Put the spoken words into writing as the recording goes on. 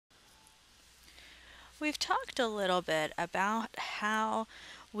we've talked a little bit about how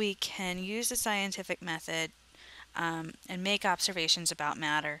we can use the scientific method and make observations about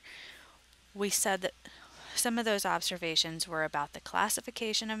matter. We said that some of those observations were about the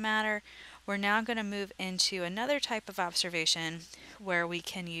classification of matter. We're now going to move into another type of observation where we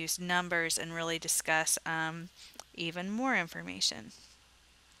can use numbers and really discuss even more information.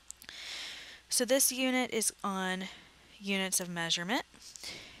 So this unit is on units of measurement.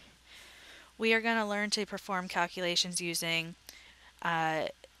 We are going to learn to perform calculations using the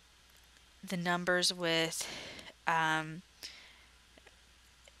numbers with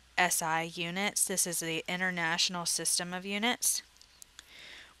SI units. This is the International System of Units.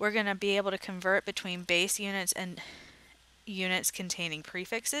 We're going to be able to convert between base units and units containing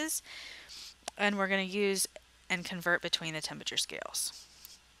prefixes, and we're going to use and convert between the temperature scales.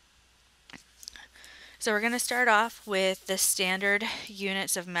 So we're going to start off with the standard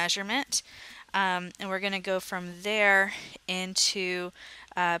units of measurement, and we're going to go from there into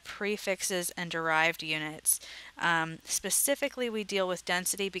prefixes and derived units. Specifically, we deal with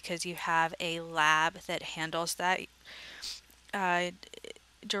density because you have a lab that handles that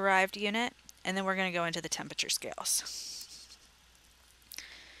derived unit, and then we're going to go into the temperature scales.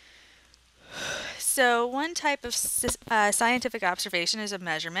 So one type of scientific observation is a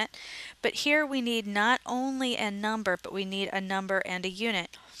measurement, but here we need not only a number, but we need a number and a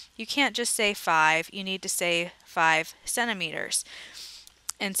unit. You can't just say 5, you need to say 5 centimeters.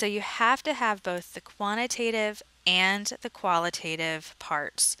 And so you have to have both the quantitative and the qualitative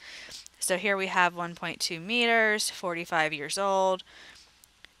parts. So here we have 1.2 meters, 45 years old,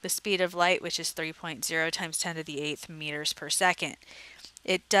 the speed of light, which is 3.0 times 10 to the 8th meters per second.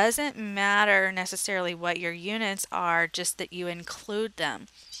 It doesn't matter necessarily what your units are, just that you include them.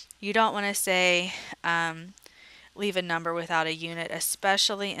 You don't want to say leave a number without a unit,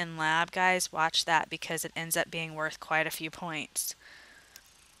 especially in lab, guys. Watch that because it ends up being worth quite a few points.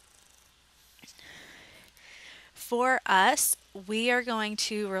 For us, we are going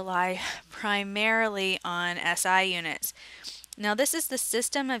to rely primarily on SI units. Now, this is the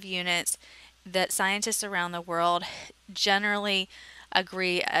system of units that scientists around the world generally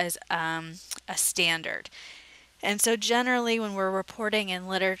agree as a standard. And so generally when we're reporting in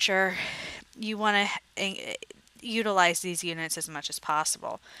literature, you want to utilize these units as much as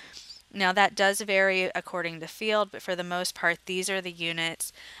possible. Now that does vary according to field, but for the most part, these are the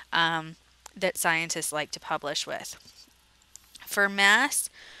units that scientists like to publish with. For mass,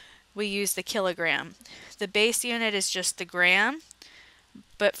 we use the kilogram. The base unit is just the gram,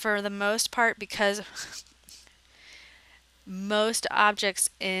 but for the most part, because most objects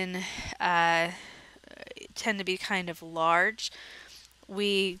tend to be kind of large,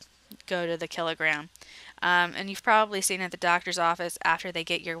 we go to the kilogram. And you've probably seen at the doctor's office, after they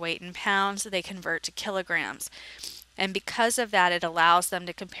get your weight in pounds, they convert to kilograms. And because of that, it allows them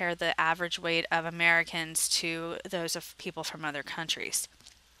to compare the average weight of Americans to those of people from other countries.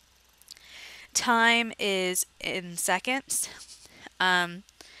 Time is in seconds.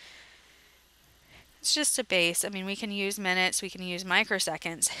 It's just a base. I mean, we can use minutes, we can use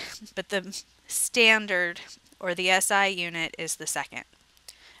microseconds, but the standard, or the SI unit, is the second,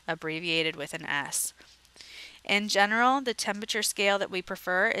 abbreviated with an S. In general, the temperature scale that we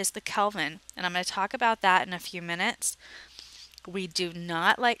prefer is the Kelvin, and I'm going to talk about that in a few minutes. We do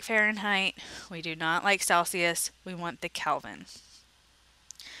not like Fahrenheit, we do not like Celsius, we want the Kelvin.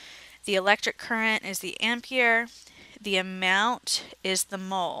 The electric current is the ampere, the amount is the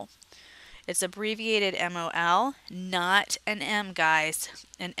mole. It's abbreviated MOL, not an M, guys.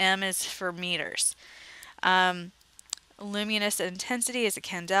 An M is for meters. Luminous intensity is a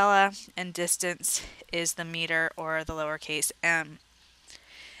candela, and distance is the meter, or the lowercase m.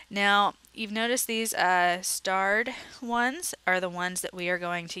 Now, you've noticed these starred ones are the ones that we are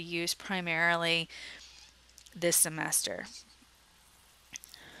going to use primarily this semester.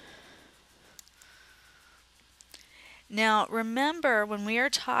 Now, remember, when we are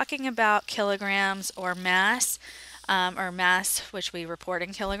talking about kilograms or mass, which we report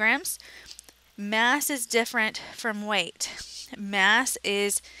in kilograms, mass is different from weight. Mass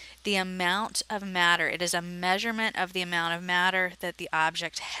is the amount of matter. It is a measurement of the amount of matter that the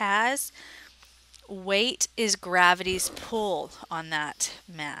object has. Weight is gravity's pull on that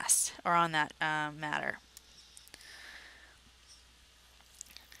mass, or on that matter.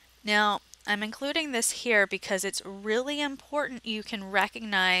 Now, I'm including this here because it's really important you can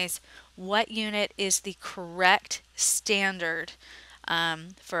recognize what unit is the correct standard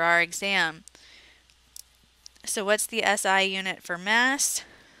for our exam. So what's the SI unit for mass?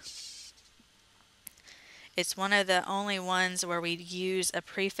 It's one of the only ones where we use a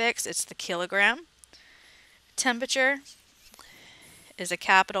prefix. It's the kilogram. Temperature is a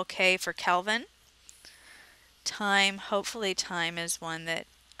capital K for Kelvin. Time, hopefully time is one that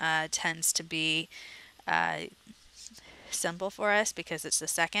tends to be simple for us because it's the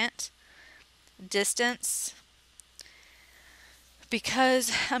second. Distance,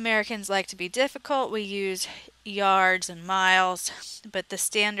 because Americans like to be difficult, we use yards and miles, but the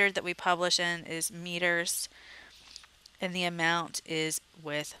standard that we publish in is meters, and the amount is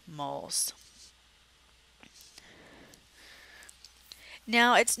with moles.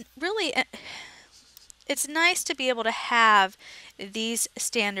 Now it's nice to be able to have these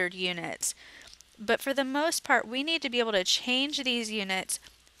standard units, but for the most part we need to be able to change these units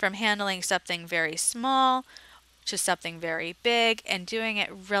from handling something very small to something very big and doing it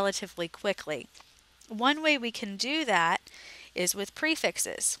relatively quickly. One way we can do that is with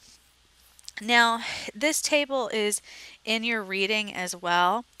prefixes. Now, this table is in your reading as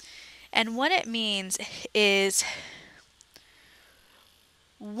well, and what it means is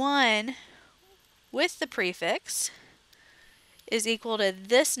 1 with the prefix is equal to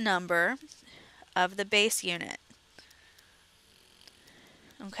this number of the base unit.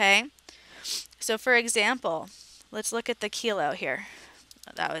 Okay? So for example, let's look at the kilo here.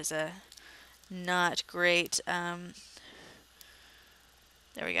 That was a not great, there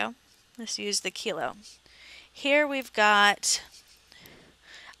we go. Let's use the kilo. Here we've got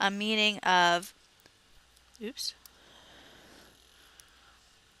a meaning of,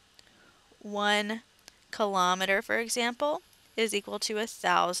 1 kilometer, for example, is equal to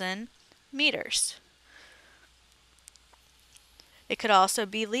 1,000 meters. It could also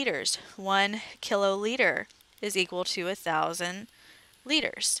be liters. 1 kiloliter is equal to 1,000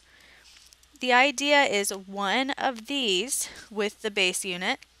 liters. The idea is one of these with the base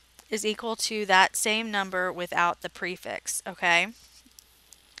unit is equal to that same number without the prefix, okay?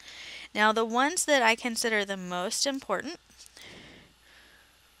 Now the ones that I consider the most important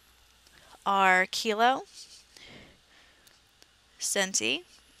are kilo, centi,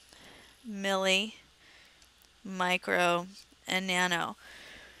 milli, micro, and nano.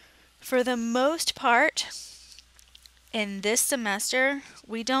 For the most part, in this semester,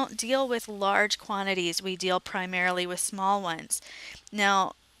 we don't deal with large quantities. We deal primarily with small ones.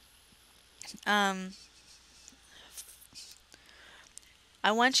 Now,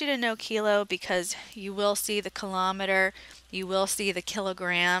 I want you to know kilo because you will see the kilometer, you will see the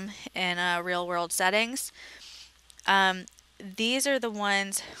kilogram in real world settings. These are the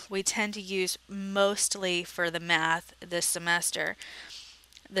ones we tend to use mostly for the math this semester.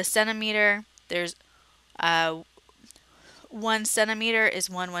 The centimeter, there's 1 centimeter is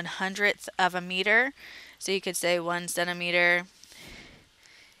 1/100th of a meter. So you could say 1 centimeter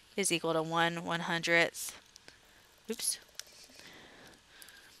is equal to 1/100th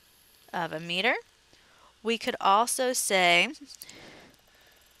of a meter. We could also say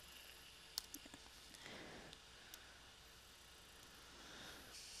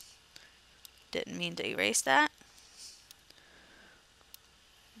didn't mean to erase that.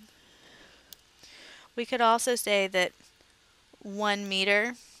 We could also say that 1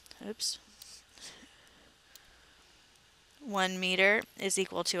 meter, 1 meter is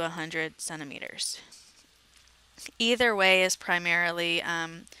equal to 100 centimeters. Either way is primarily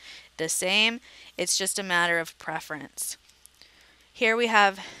the same. It's just a matter of preference. Here we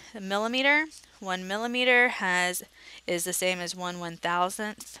have the millimeter. 1 millimeter is the same as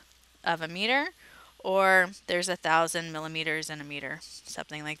 1/1000th of a meter, or there's 1,000 millimeters in a meter,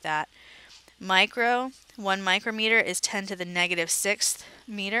 something like that. Micro, 1 micrometer is 10 to the -6th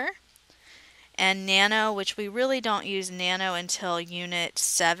meter. And nano, which we really don't use nano until unit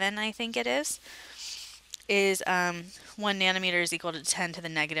 7, I think it is 1 nanometer is equal to 10 to the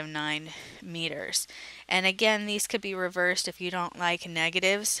 -9 meters. And again, these could be reversed if you don't like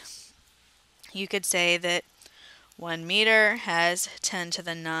negatives. You could say that 1 meter has 10 to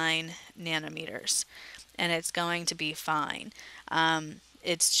the 9 nanometers, and it's going to be fine.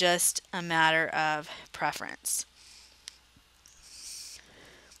 It's just a matter of preference.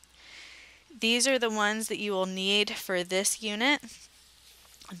 These are the ones that you will need for this unit,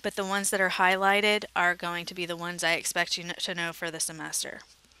 but the ones that are highlighted are going to be the ones I expect you to know for the semester.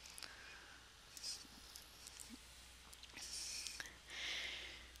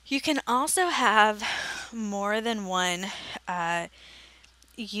 You can also have more than one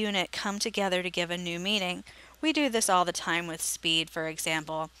unit come together to give a new meaning. We do this all the time with speed, for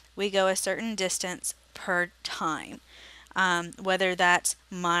example. We go a certain distance per time, whether that's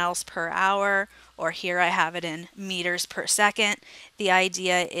miles per hour, or here I have it in meters per second. The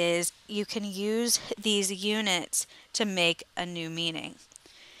idea is you can use these units to make a new meaning.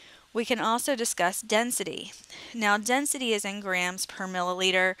 We can also discuss density. Now, density is in grams per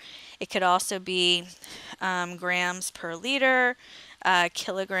milliliter. It could also be grams per liter,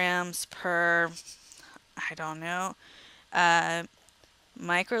 kilograms per, I don't know,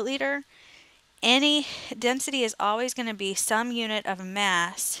 microliter. Any density is always going to be some unit of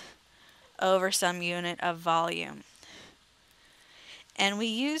mass over some unit of volume. And we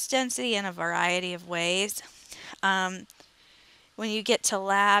use density in a variety of ways. When you get to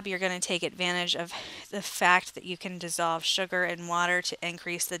lab, you're going to take advantage of the fact that you can dissolve sugar in water to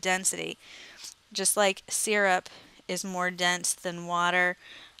increase the density. Just like syrup is more dense than water,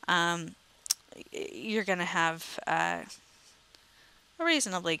 you're going to have a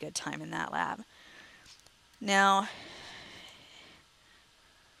reasonably good time in that lab. Now,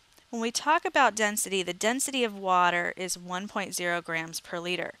 when we talk about density, the density of water is 1.0 grams per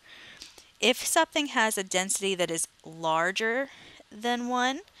liter. If something has a density that is larger than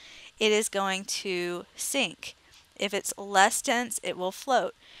 1, it is going to sink. If it's less dense, it will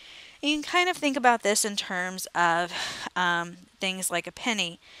float. You can kind of think about this in terms of things like a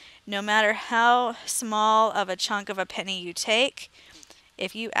penny. No matter how small of a chunk of a penny you take,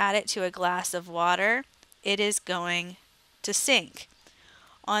 if you add it to a glass of water, it is going to sink.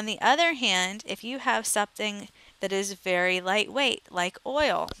 On the other hand, if you have something that is very lightweight, like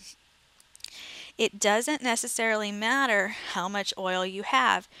oil, it doesn't necessarily matter how much oil you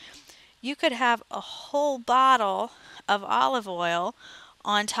have. You could have a whole bottle of olive oil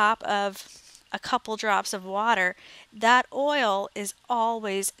on top of a couple drops of water. That oil is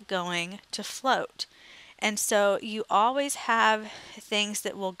always going to float. And so you always have things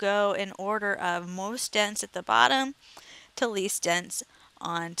that will go in order of most dense at the bottom to least dense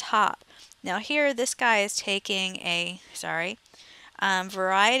on top. Now here this guy is taking a,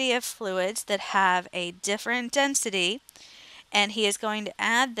 variety of fluids that have a different density, and he is going to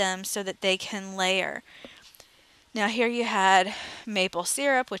add them so that they can layer. Now here you had maple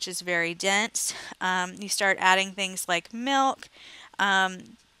syrup, which is very dense. You start adding things like milk,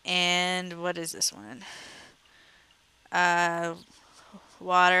 and what is this one?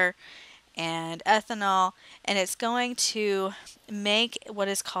 Water and ethanol, and it's going to make what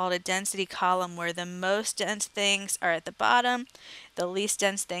is called a density column, where the most dense things are at the bottom, the least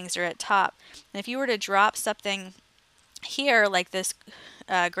dense things are at top. And if you were to drop something here, like this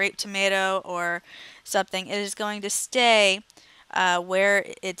grape tomato or something, it is going to stay where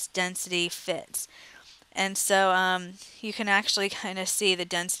its density fits. And so you can actually kind of see the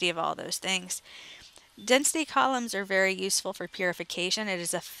density of all those things. Density columns are very useful for purification. It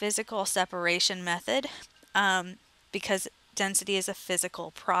is a physical separation method because density is a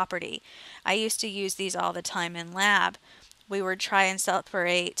physical property. I used to use these all the time in lab. We would try and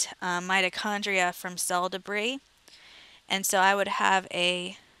separate mitochondria from cell debris. And so I would have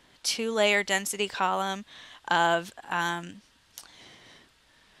a 2-layer density column of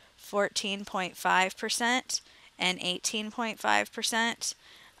 14.5% and 18.5%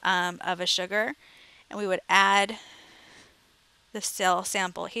 of a sugar. And we would add the cell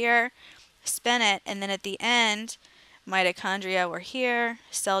sample here, spin it, and then at the end, mitochondria were here,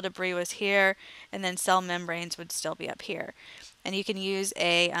 cell debris was here, and then cell membranes would still be up here. And you can use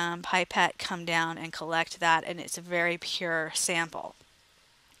a pipette, come down and collect that, and it's a very pure sample.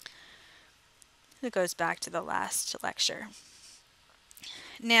 It goes back to the last lecture.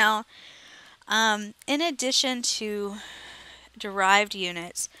 Now, in addition to derived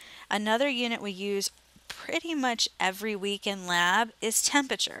units, another unit we use pretty much every week in lab is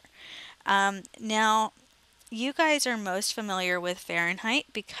temperature. Now, you guys are most familiar with Fahrenheit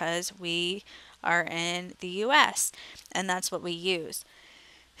because we are in the US, and that's what we use.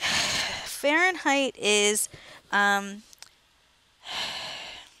 Fahrenheit is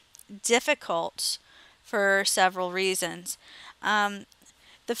difficult for several reasons.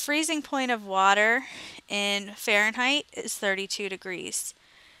 The freezing point of water in Fahrenheit is 32 degrees.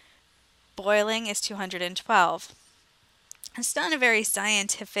 Boiling is 212. It's not a very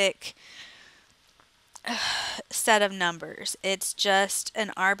scientific set of numbers. It's just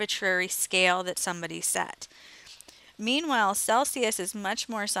an arbitrary scale that somebody set. Meanwhile, Celsius is much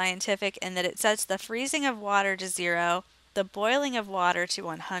more scientific in that it sets the freezing of water to 0, the boiling of water to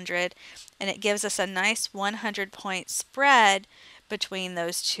 100, and it gives us a nice 100-point spread between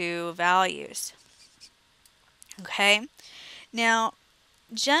those two values. Okay? Now,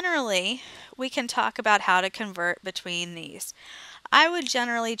 generally, we can talk about how to convert between these. I would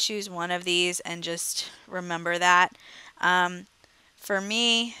generally choose one of these and just remember that. For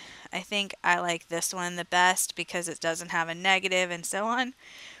me, I think I like this one the best because it doesn't have a negative and so on.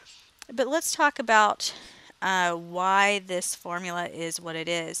 But let's talk about why this formula is what it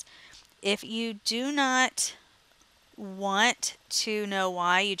is. If you do not want to know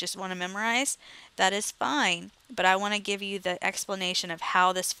why, you just want to memorize, that is fine. But I want to give you the explanation of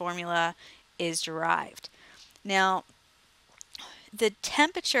how this formula is derived. Now, the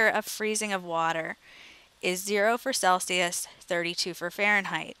temperature of freezing of water is 0 for Celsius, 32 for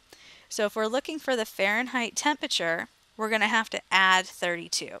Fahrenheit. So if we're looking for the Fahrenheit temperature, we're going to have to add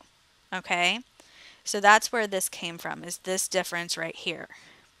 32. Okay? So that's where this came from, is this difference right here.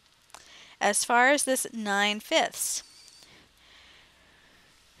 As far as this 9/5,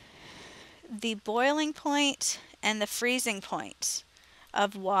 the boiling point and the freezing point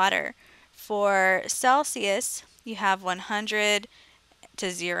of water. For Celsius, you have 100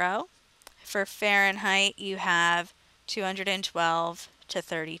 to 0. For Fahrenheit, you have 212 to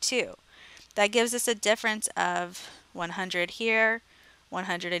 32. That gives us a difference of 100 here,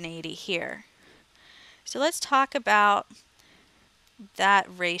 180 here. So let's talk about that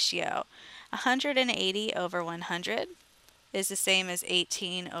ratio. 180 over 100 is the same as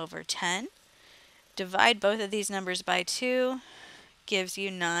 18 over 10. Divide both of these numbers by 2, gives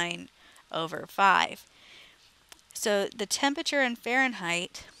you 9 over 5. So the temperature in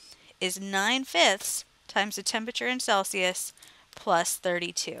Fahrenheit is 9/5 times the temperature in Celsius plus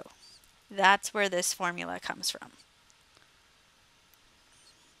 32. That's where this formula comes from.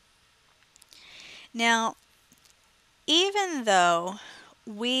 Now, even though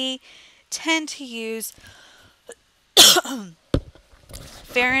we tend to use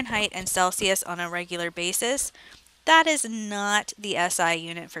Fahrenheit and Celsius on a regular basis, that is not the SI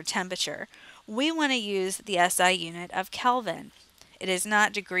unit for temperature. We want to use the SI unit of Kelvin. It is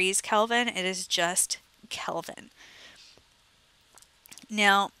not degrees Kelvin, it is just Kelvin.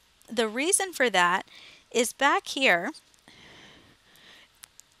 Now, the reason for that is back here,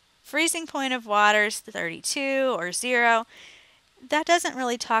 freezing point of water is 32 or 0. That doesn't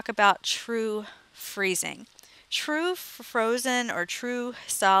really talk about true freezing. True frozen or true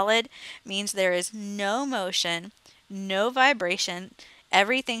solid means there is no motion, no vibration,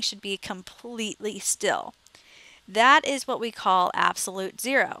 everything should be completely still. That is what we call absolute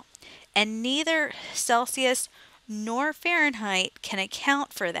zero. And neither Celsius nor Fahrenheit can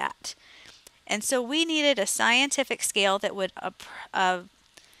account for that. And so we needed a scientific scale that would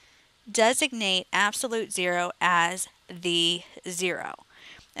designate absolute zero as the zero.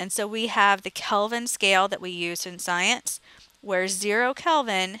 And so we have the Kelvin scale that we use in science, where 0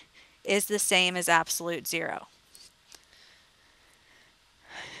 Kelvin is the same as absolute zero.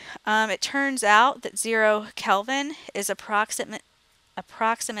 It turns out that 0 Kelvin is approximately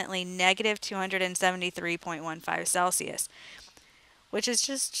negative 273.15 Celsius, which is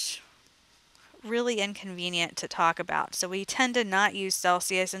just really inconvenient to talk about. So we tend to not use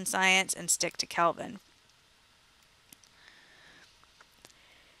Celsius in science and stick to Kelvin.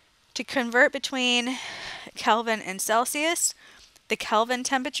 To convert between Kelvin and Celsius, the Kelvin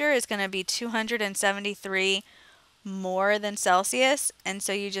temperature is going to be 273 more than Celsius, and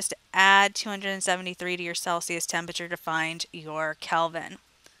so you just add 273 to your Celsius temperature to find your Kelvin.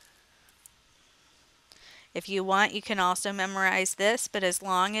 If you want, you can also memorize this, but as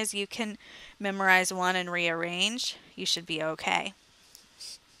long as you can memorize one and rearrange, you should be okay.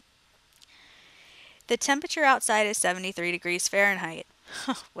 The temperature outside is 73 degrees Fahrenheit.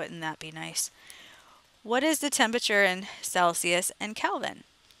 Wouldn't that be nice? What is the temperature in Celsius and Kelvin?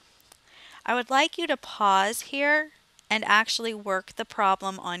 I would like you to pause here and actually work the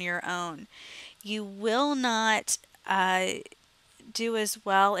problem on your own. You will not do as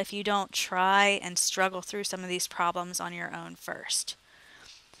well if you don't try and struggle through some of these problems on your own first.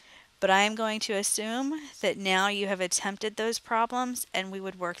 But I am going to assume that now you have attempted those problems and we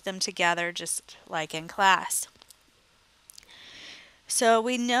would work them together just like in class. So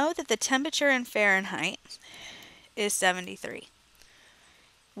we know that the temperature in Fahrenheit is 73.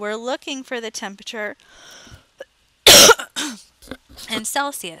 We're looking for the temperature in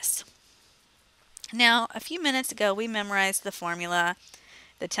Celsius. Now, a few minutes ago, we memorized the formula.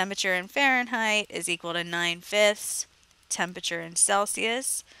 The temperature in Fahrenheit is equal to 9/5 temperature in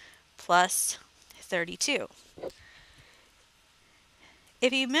Celsius plus 32.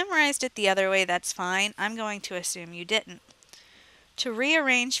 If you memorized it the other way, that's fine. I'm going to assume you didn't. To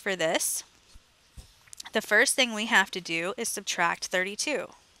rearrange for this, the first thing we have to do is subtract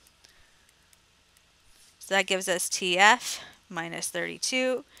 32. So that gives us TF minus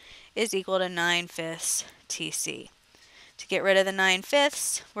 32 is equal to 9/5 TC. To get rid of the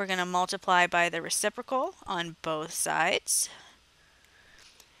 9/5, we're going to multiply by the reciprocal on both sides.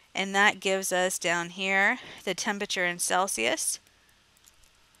 And that gives us down here the temperature in Celsius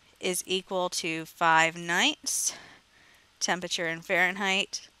is equal to 5/9 temperature in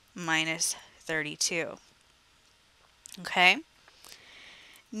Fahrenheit minus 32. Okay?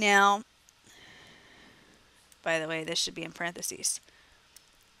 Now, by the way, this should be in parentheses.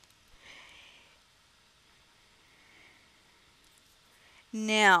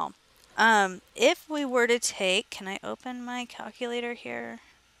 Now, if we were to take, can I open my calculator here?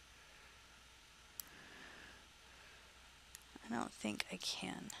 I don't think I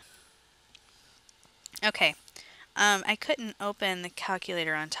can. Okay, I couldn't open the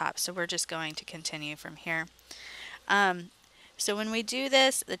calculator on top, so we're just going to continue from here. So when we do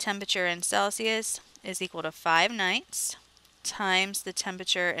this, the temperature in Celsius is equal to 5/9 times the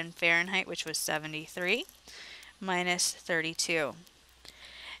temperature in Fahrenheit, which was 73, minus 32.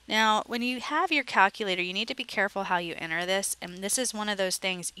 Now, when you have your calculator, you need to be careful how you enter this, and this is one of those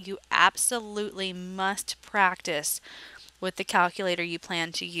things you absolutely must practice with the calculator you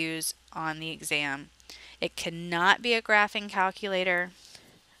plan to use on the exam. It cannot be a graphing calculator,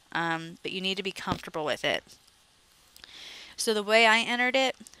 but you need to be comfortable with it. So the way I entered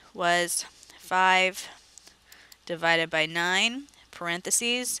it was 5 divided by 9,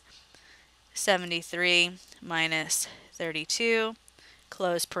 parentheses, 73 minus 32,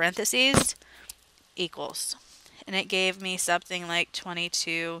 close parentheses, equals. And it gave me something like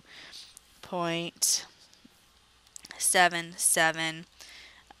 22.77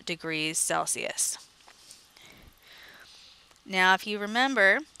 degrees Celsius. Now, if you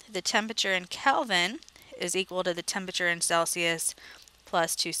remember, the temperature in Kelvin is equal to the temperature in Celsius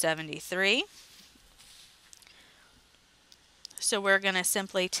plus 273. So we're going to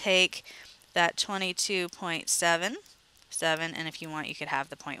simply take that 22.77, and if you want, you could have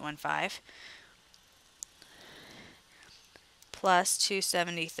the 0.15, plus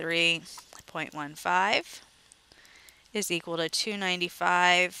 273.15 is equal to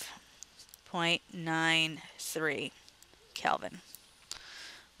 295.93 Kelvin.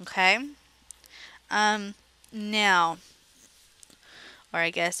 Okay? Now, or I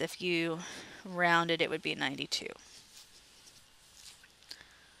guess if you rounded, it would be 92.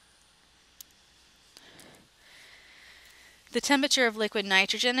 The temperature of liquid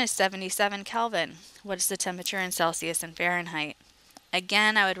nitrogen is 77 Kelvin. What is the temperature in Celsius and Fahrenheit?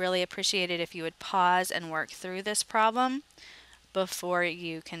 Again, I would really appreciate it if you would pause and work through this problem before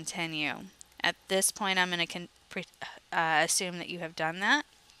you continue. At this point, I'm going to assume that you have done that.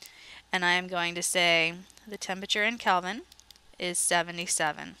 And I am going to say the temperature in Kelvin is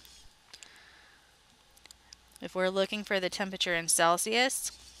 77. If we're looking for the temperature in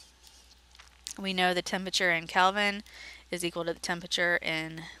Celsius, we know the temperature in Kelvin is equal to the temperature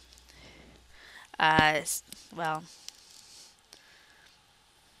in,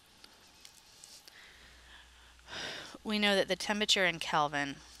 we know that the temperature in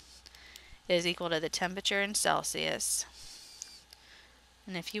Kelvin is equal to the temperature in Celsius.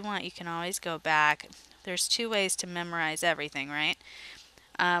 And if you want, you can always go back. There's two ways to memorize everything, right?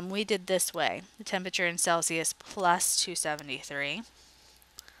 We did this way. The temperature in Celsius plus 273.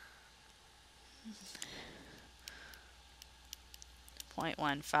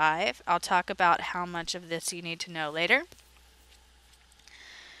 .15. I'll talk about how much of this you need to know later.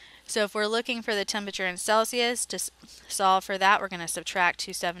 So if we're looking for the temperature in Celsius, to solve for that, we're going to subtract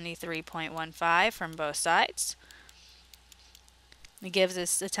 273.15 from both sides. It gives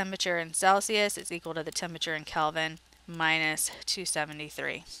us the temperature in Celsius. It's equal to the temperature in Kelvin minus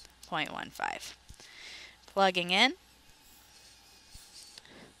 273.15. Plugging in,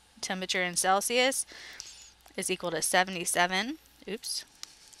 temperature in Celsius is equal to 77,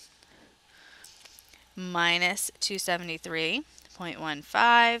 minus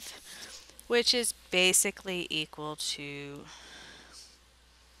 273.15, which is basically equal to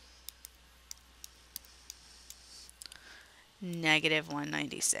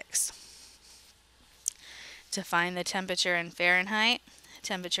 -196. To find the temperature in Fahrenheit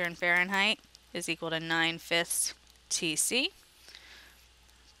is equal to 9/5 TC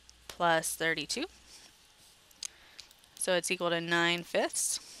plus 32. So it's equal to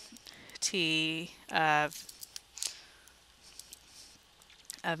 9/5 T of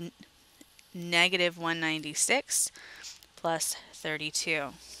 -196 plus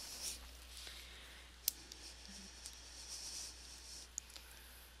 32.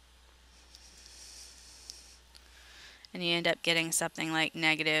 And you end up getting something like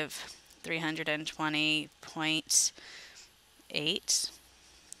 -320.8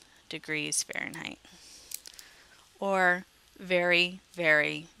 degrees Fahrenheit. Or very,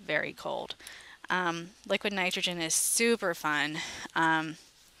 very, very cold. Liquid nitrogen is super fun. I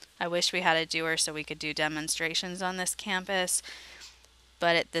wish we had a doer so we could do demonstrations on this campus.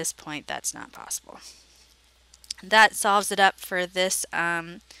 but at this point that's not possible. That solves it up for this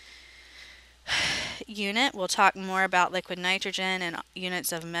unit. We'll talk more about liquid nitrogen and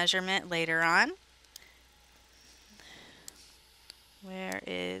units of measurement later on. There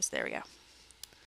we go.